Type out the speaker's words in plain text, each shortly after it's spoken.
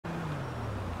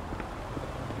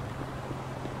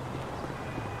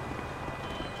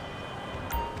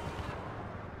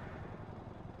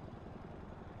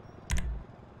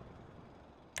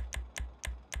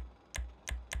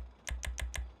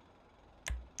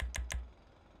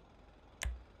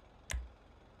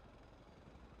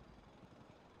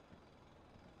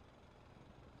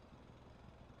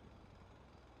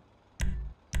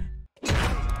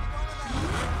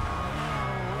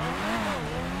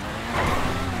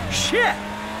Shit!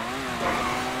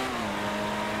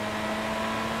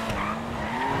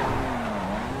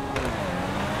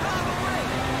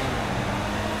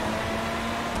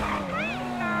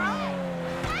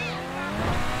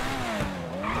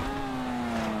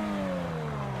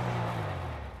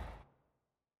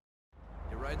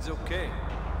 Your ride's okay.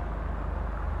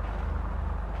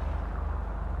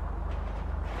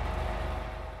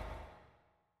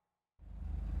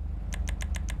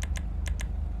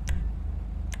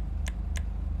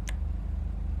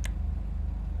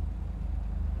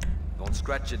 Don't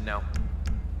scratch it now.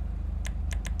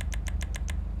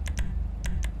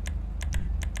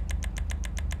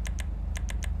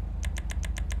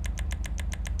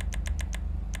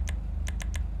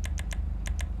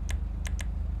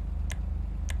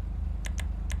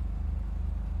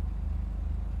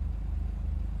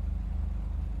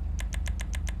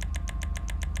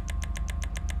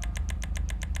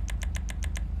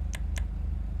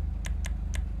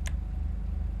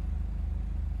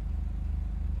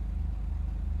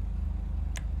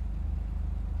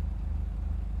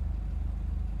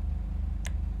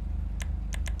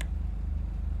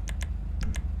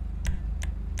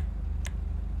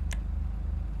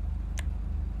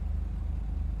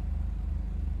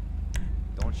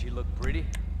 Don't she look pretty?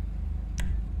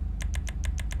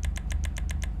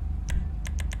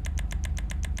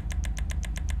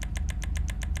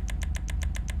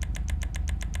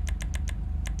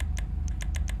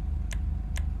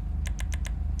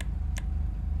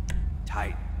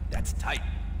 Tight. That's tight.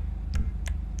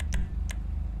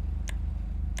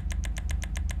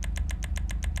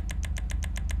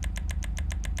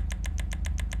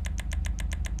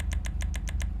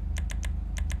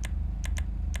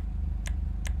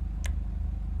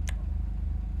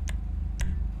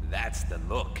 That's the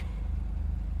look.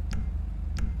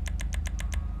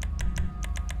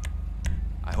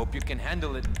 I hope you can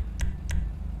handle it.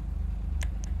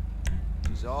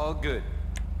 She's all good.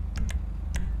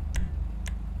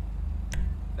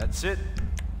 That's it.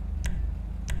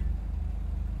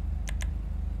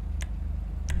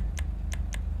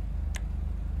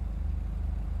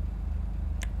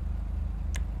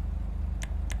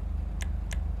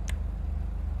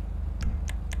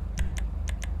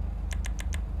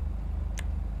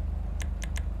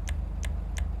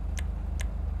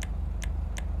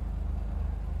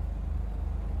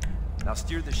 Now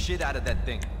steer the shit out of that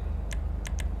thing.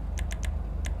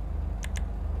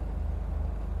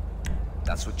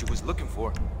 That's what you was looking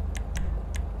for.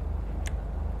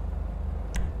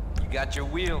 You got your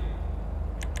wheel.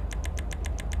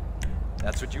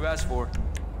 That's what you asked for.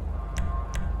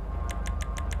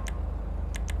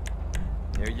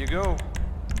 There you go.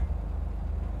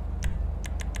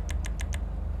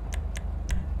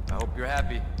 I hope you're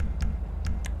happy.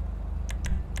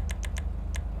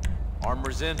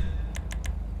 Armor's in.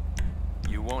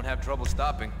 You won't have trouble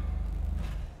stopping.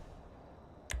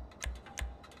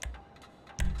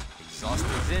 Exhaust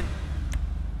is in.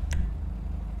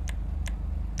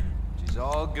 She's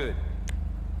all good.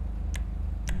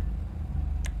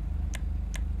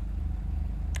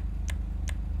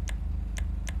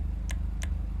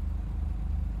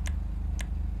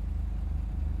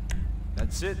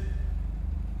 That's it.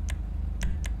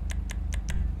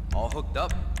 All hooked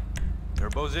up.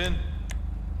 Turbo's in.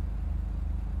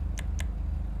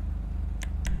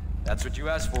 That's what you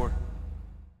asked for.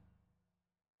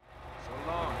 So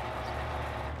long.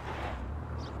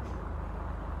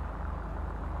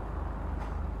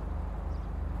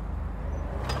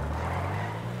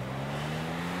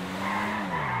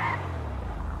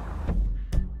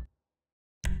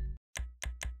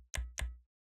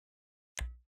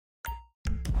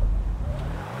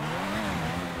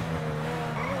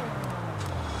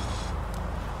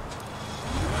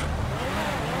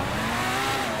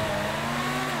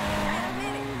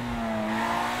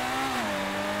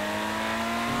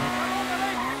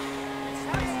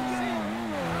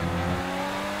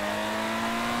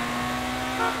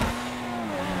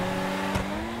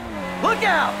 Look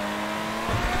out!